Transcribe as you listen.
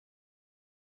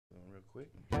quick.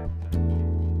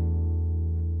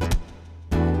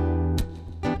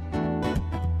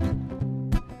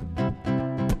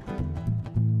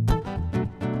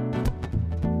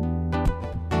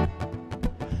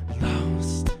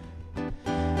 Lost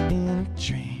in a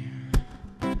dream,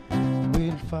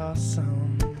 waiting for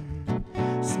some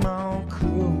small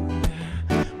clue.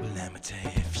 Well, let me tell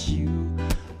you, if you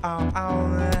are all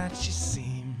that you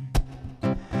seem,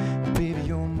 baby,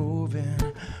 you're moving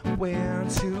way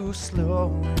too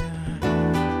slow.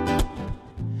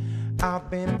 I've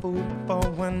been a fool before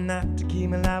one night to keep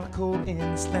my life cool in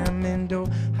the slamming door.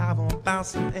 I want about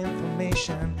some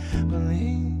information,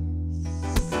 please.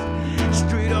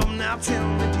 Straight up now, tell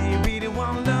me, do you really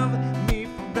want to love me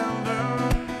forever?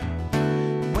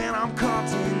 When I'm caught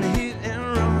in the hit and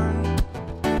run.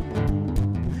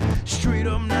 Straight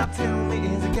up now, tell me,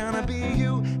 is it gonna be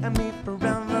you and me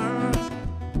forever?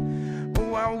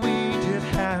 While we just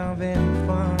having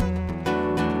fun.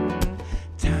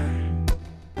 Time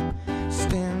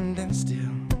standing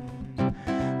still,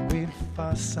 waiting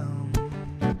for some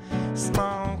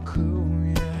small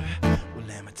clue. Yeah. Well,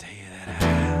 let me tell you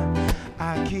that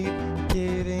I keep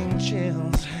getting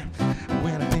chills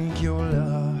when I think your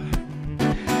love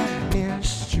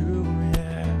is true.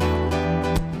 Yeah.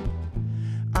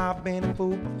 I've been a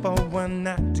fool before one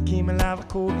night to keep my life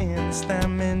cool in the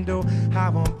slamming door. I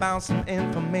want about some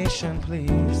information,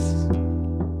 please.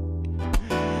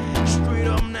 Straight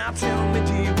up now, tell me,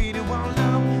 do you really want to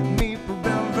love me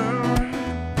forever?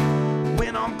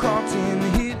 When I'm caught in the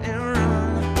hit and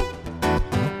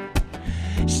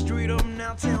run. Straight up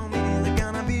now, tell me, is it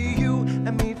gonna be you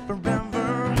and me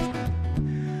forever?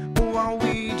 Or are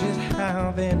we just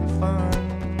having fun?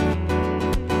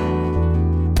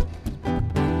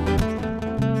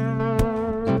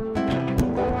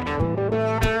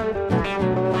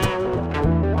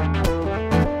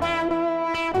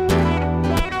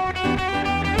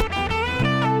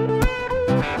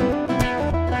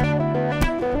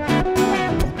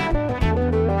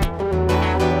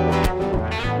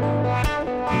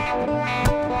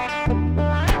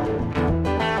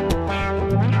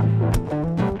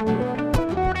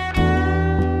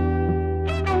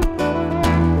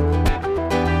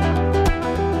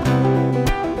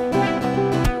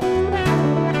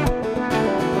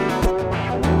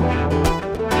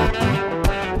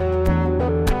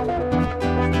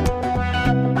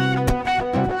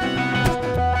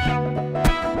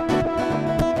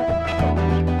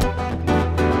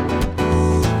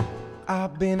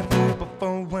 I've been a fool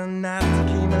before one night to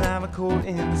keep my life cool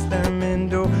in the slamming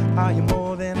door. Are you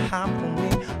more than half for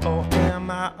me, or am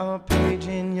I a page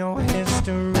in your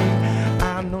history?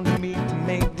 I know the need to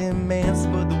make demands,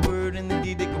 but the word and the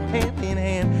deed they go hand in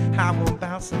hand. How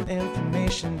about some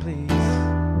information, please?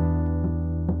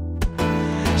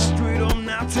 Straight up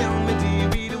now, tell me, do you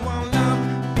really want to love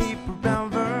me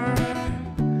forever?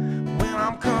 When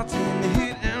I'm caught in the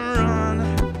hit and run.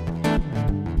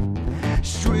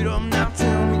 Straight up now,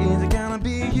 tell me, is it gonna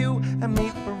be you and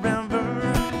me forever?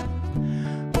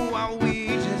 Or are we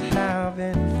just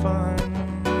having fun?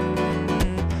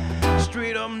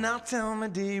 Straight up now, tell me,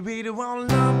 do you really want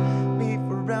to love me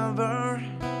forever?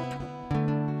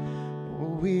 Or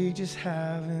we just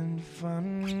having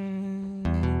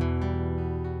fun?